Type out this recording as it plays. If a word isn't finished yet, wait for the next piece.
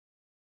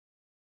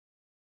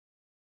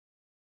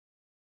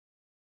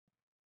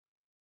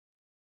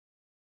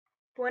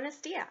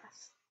Buenos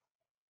dias!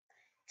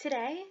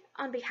 Today,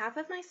 on behalf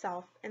of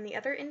myself and the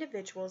other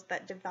individuals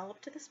that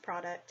developed this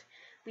product,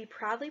 we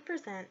proudly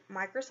present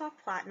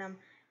Microsoft Platinum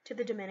to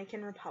the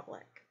Dominican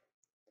Republic.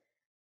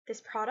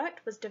 This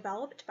product was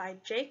developed by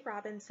Jake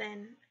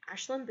Robinson,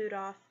 Ashlyn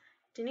Budoff,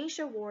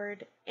 Denisha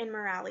Ward, and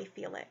Morali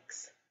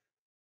Felix.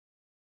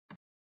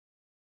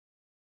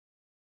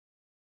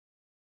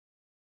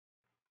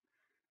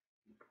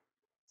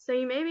 So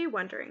you may be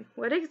wondering,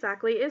 what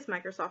exactly is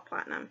Microsoft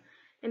Platinum,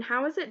 and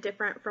how is it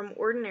different from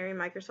ordinary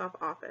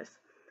Microsoft Office?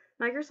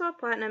 Microsoft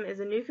Platinum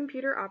is a new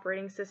computer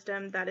operating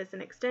system that is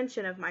an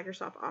extension of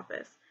Microsoft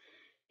Office.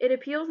 It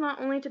appeals not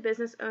only to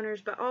business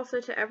owners but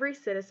also to every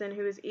citizen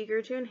who is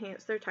eager to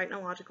enhance their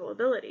technological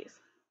abilities.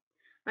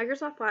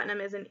 Microsoft Platinum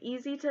is an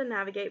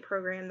easy-to-navigate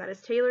program that is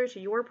tailored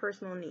to your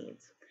personal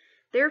needs.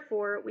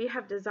 Therefore, we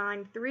have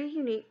designed 3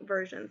 unique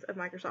versions of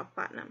Microsoft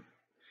Platinum.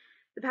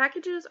 The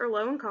packages are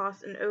low in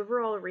cost and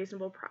overall a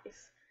reasonable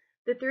price.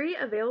 The 3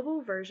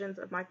 available versions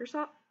of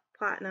Microsoft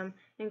Platinum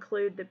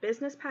include the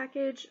Business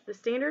Package, the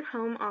Standard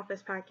Home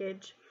Office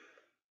Package,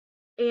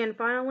 and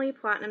finally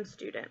Platinum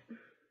Student.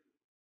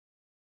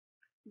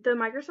 The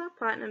Microsoft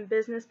Platinum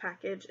Business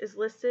Package is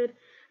listed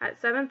at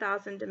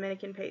 7,000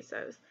 Dominican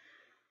pesos.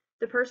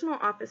 The Personal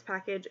Office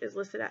Package is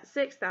listed at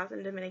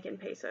 6,000 Dominican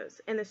pesos,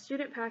 and the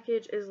Student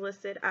Package is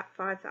listed at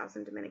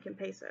 5,000 Dominican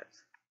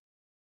pesos.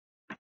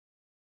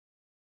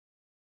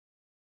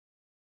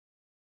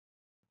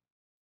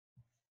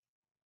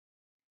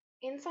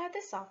 Inside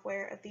the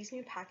software of these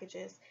new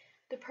packages,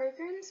 the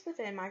programs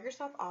within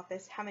Microsoft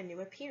Office have a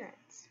new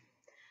appearance.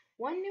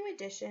 One new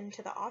addition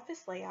to the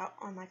Office layout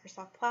on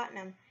Microsoft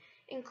Platinum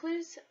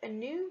includes a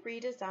new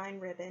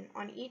redesigned ribbon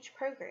on each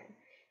program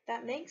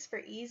that makes for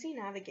easy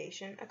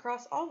navigation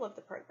across all of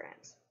the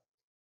programs.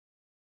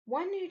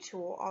 One new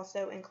tool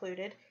also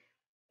included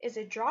is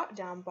a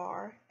drop-down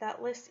bar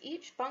that lists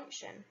each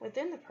function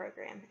within the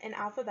program in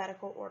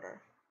alphabetical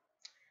order.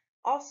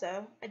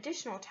 Also,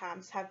 additional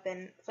tabs have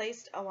been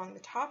placed along the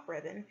top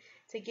ribbon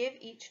to give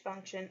each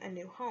function a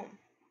new home.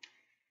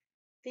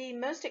 The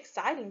most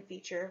exciting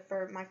feature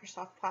for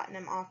Microsoft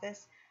Platinum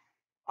Office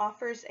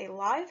offers a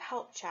live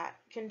help chat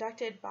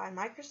conducted by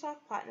Microsoft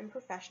Platinum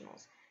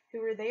professionals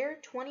who are there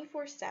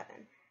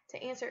 24/7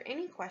 to answer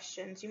any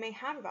questions you may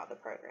have about the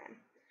program.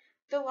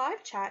 The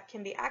live chat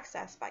can be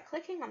accessed by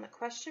clicking on the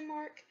question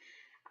mark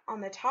on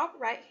the top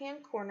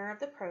right-hand corner of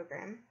the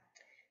program,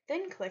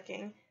 then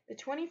clicking the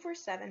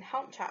 24/7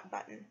 Help Chat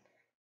button.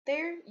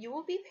 There, you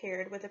will be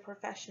paired with a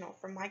professional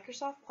from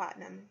Microsoft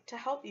Platinum to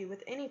help you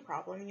with any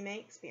problem you may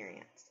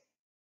experience.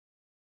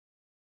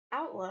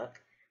 Outlook,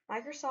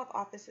 Microsoft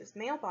Office's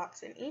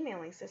mailbox and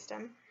emailing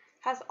system,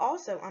 has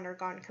also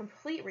undergone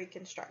complete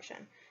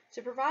reconstruction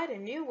to provide a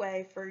new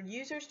way for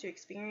users to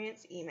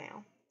experience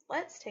email.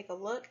 Let's take a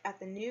look at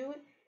the new,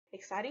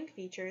 exciting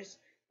features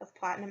of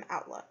Platinum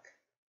Outlook.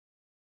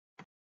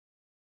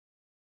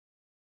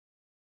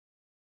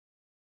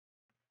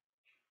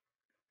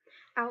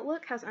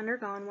 Outlook has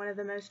undergone one of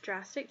the most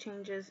drastic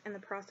changes in the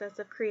process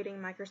of creating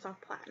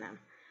Microsoft Platinum.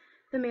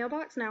 The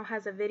mailbox now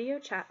has a video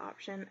chat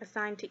option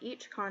assigned to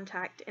each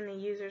contact in the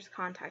user's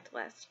contact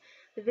list.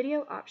 The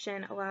video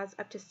option allows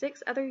up to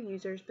 6 other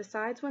users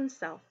besides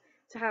oneself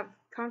to have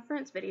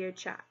conference video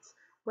chats,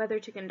 whether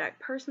to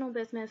conduct personal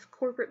business,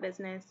 corporate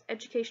business,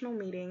 educational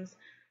meetings,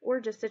 or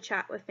just to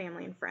chat with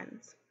family and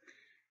friends.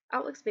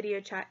 Outlook's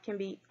video chat can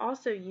be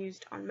also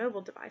used on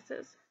mobile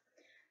devices.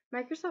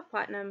 Microsoft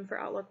Platinum for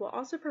Outlook will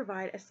also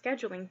provide a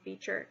scheduling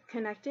feature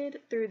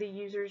connected through the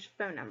user's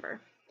phone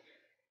number.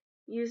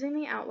 Using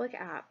the Outlook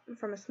app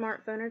from a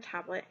smartphone or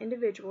tablet,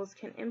 individuals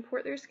can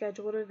import their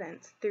scheduled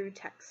events through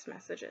text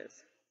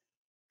messages.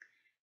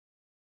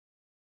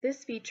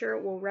 This feature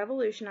will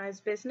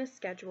revolutionize business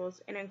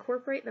schedules and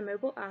incorporate the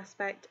mobile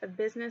aspect of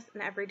business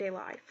and everyday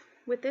life.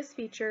 With this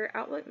feature,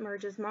 Outlook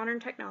merges modern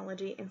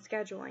technology and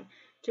scheduling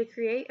to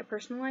create a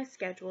personalized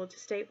schedule to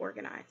stay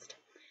organized.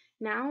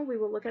 Now we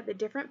will look at the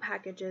different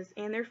packages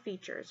and their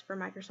features for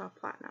Microsoft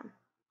Platinum.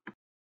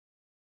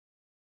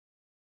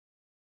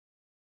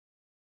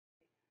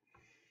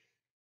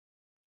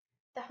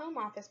 The Home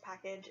Office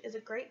package is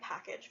a great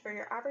package for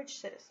your average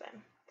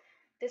citizen.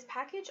 This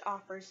package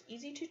offers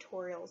easy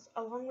tutorials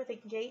along with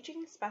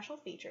engaging special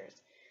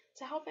features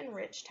to help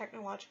enrich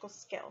technological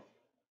skill.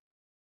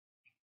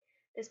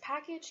 This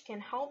package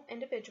can help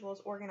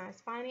individuals organize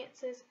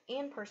finances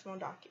and personal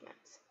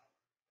documents.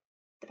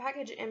 The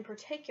package in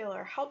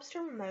particular helps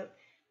to promote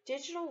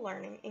digital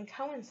learning and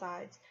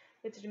coincides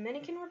with the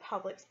Dominican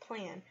Republic's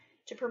plan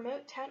to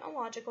promote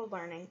technological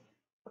learning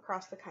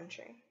across the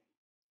country.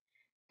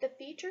 The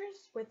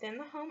features within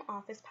the Home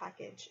Office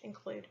package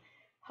include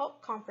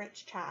help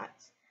conference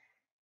chats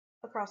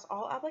across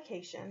all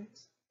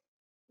applications,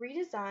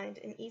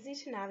 redesigned and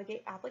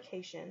easy-to-navigate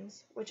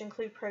applications, which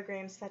include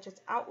programs such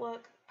as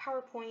Outlook,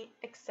 PowerPoint,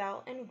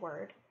 Excel, and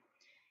Word,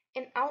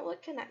 an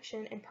Outlook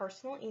connection and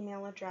personal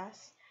email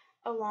address,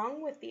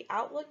 along with the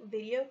Outlook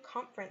video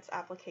conference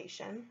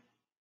application,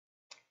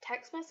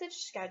 text message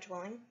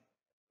scheduling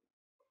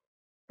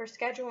for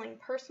scheduling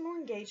personal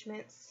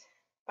engagements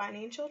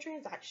financial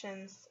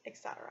transactions,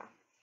 etc.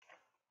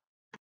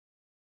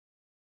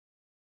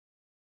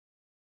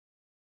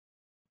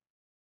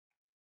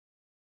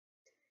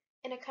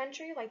 In a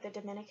country like the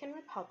Dominican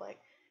Republic,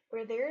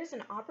 where there is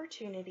an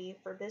opportunity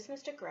for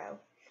business to grow,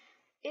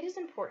 it is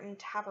important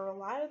to have a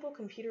reliable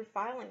computer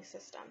filing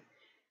system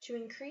to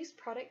increase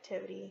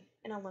productivity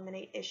and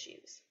eliminate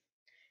issues.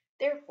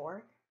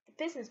 Therefore,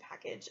 the business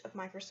package of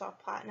Microsoft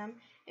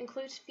Platinum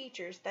includes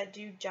features that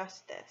do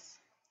just this.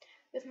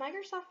 With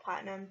Microsoft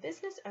Platinum,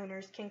 business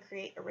owners can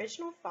create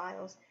original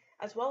files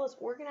as well as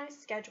organized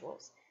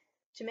schedules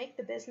to make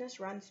the business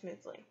run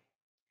smoothly.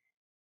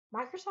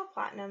 Microsoft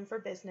Platinum for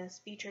Business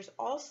features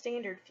all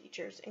standard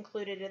features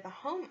included in the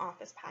Home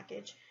Office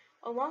package,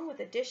 along with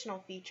additional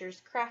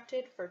features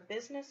crafted for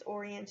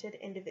business-oriented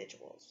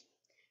individuals.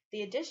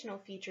 The additional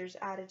features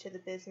added to the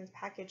business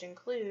package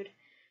include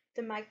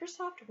the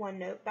Microsoft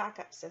OneNote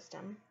backup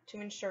system to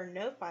ensure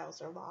no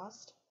files are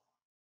lost,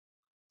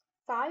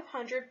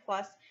 500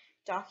 plus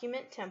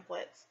document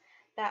templates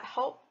that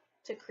help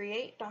to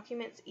create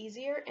documents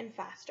easier and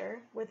faster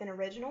with an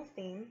original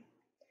theme,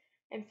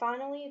 and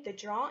finally, the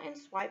draw and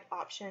swipe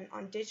option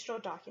on digital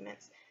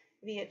documents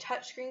via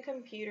touchscreen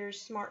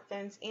computers,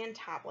 smartphones, and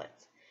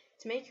tablets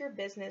to make your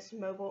business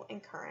mobile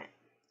and current.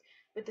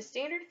 With the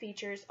standard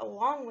features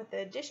along with the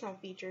additional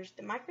features,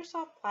 the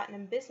Microsoft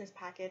Platinum Business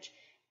Package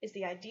is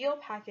the ideal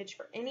package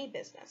for any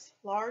business,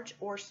 large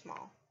or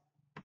small.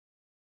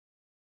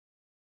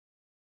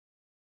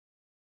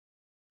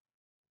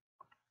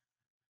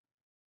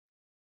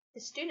 The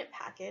Student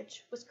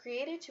Package was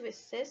created to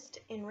assist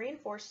and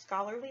reinforce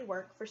scholarly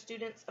work for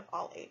students of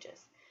all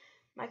ages.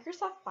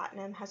 Microsoft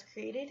Platinum has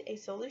created a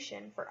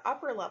solution for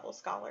upper-level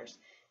scholars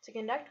to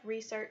conduct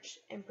research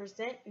and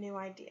present new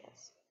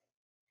ideas.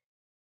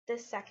 The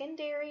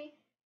secondary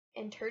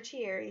and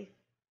tertiary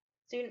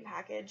student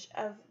package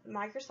of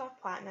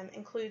Microsoft Platinum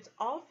includes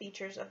all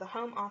features of the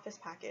Home Office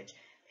package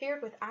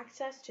paired with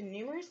access to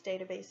numerous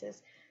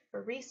databases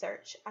for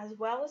research as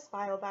well as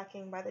file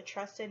backing by the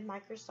trusted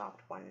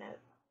Microsoft OneNote.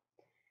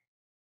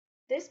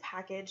 This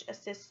package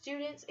assists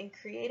students in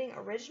creating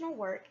original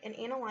work and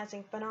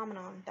analyzing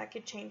phenomena that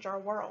could change our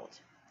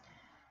world.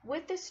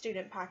 With this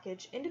student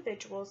package,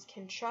 individuals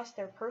can trust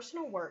their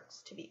personal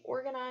works to be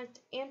organized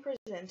and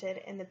presented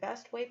in the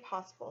best way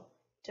possible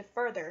to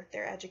further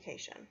their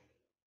education.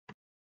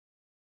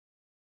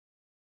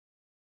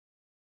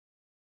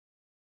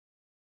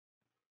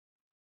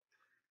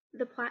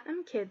 The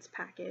Platinum Kids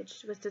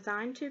package was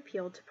designed to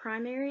appeal to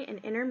primary and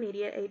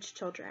intermediate age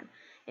children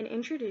and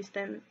introduce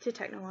them to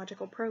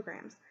technological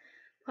programs.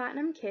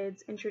 Platinum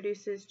Kids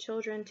introduces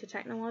children to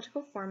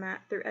technological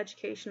format through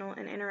educational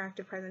and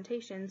interactive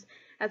presentations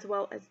as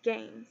well as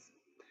games.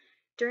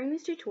 During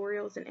these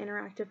tutorials and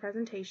interactive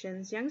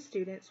presentations, young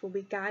students will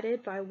be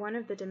guided by one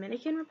of the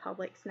Dominican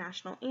Republic's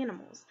national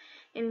animals,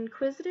 an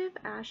inquisitive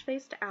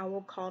ash-faced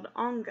owl called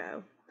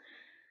Ongo.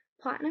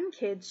 Platinum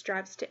Kids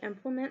strives to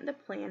implement the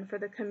plan for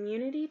the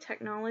Community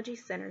Technology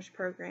Centers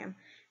program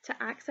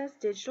to access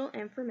digital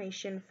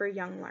information for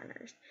young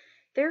learners.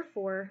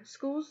 Therefore,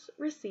 schools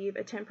receive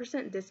a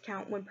 10%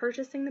 discount when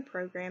purchasing the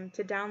program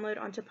to download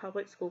onto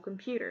public school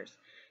computers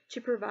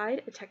to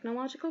provide a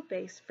technological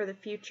base for the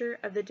future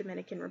of the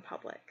Dominican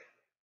Republic.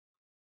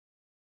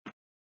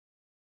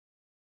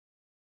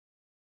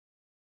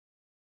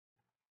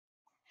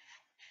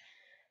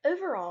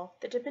 Overall,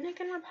 the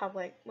Dominican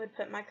Republic would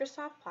put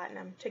Microsoft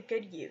Platinum to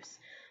good use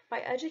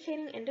by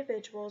educating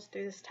individuals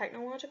through this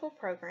technological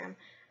program,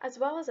 as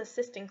well as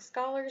assisting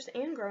scholars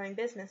and growing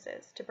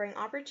businesses to bring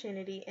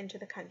opportunity into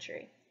the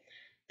country.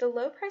 The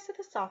low price of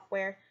the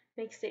software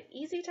makes it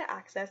easy to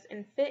access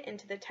and fit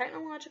into the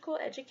technological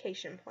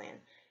education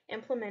plan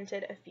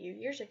implemented a few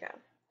years ago.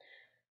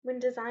 When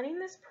designing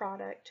this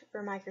product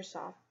for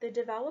Microsoft, the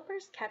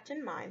developers kept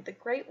in mind the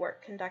great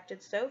work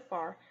conducted so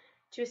far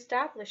to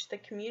establish the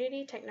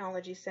community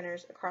technology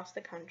centers across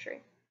the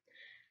country.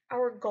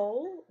 Our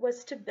goal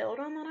was to build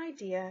on that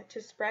idea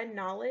to spread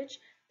knowledge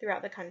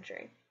throughout the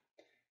country.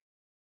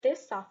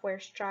 This software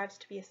strives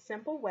to be a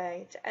simple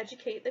way to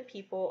educate the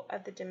people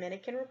of the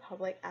Dominican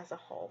Republic as a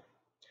whole.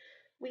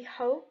 We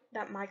hope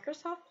that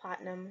Microsoft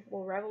Platinum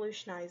will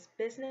revolutionize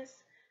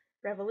business,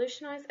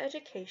 revolutionize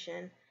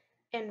education,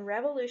 and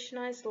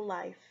revolutionize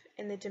life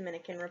in the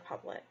Dominican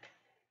Republic.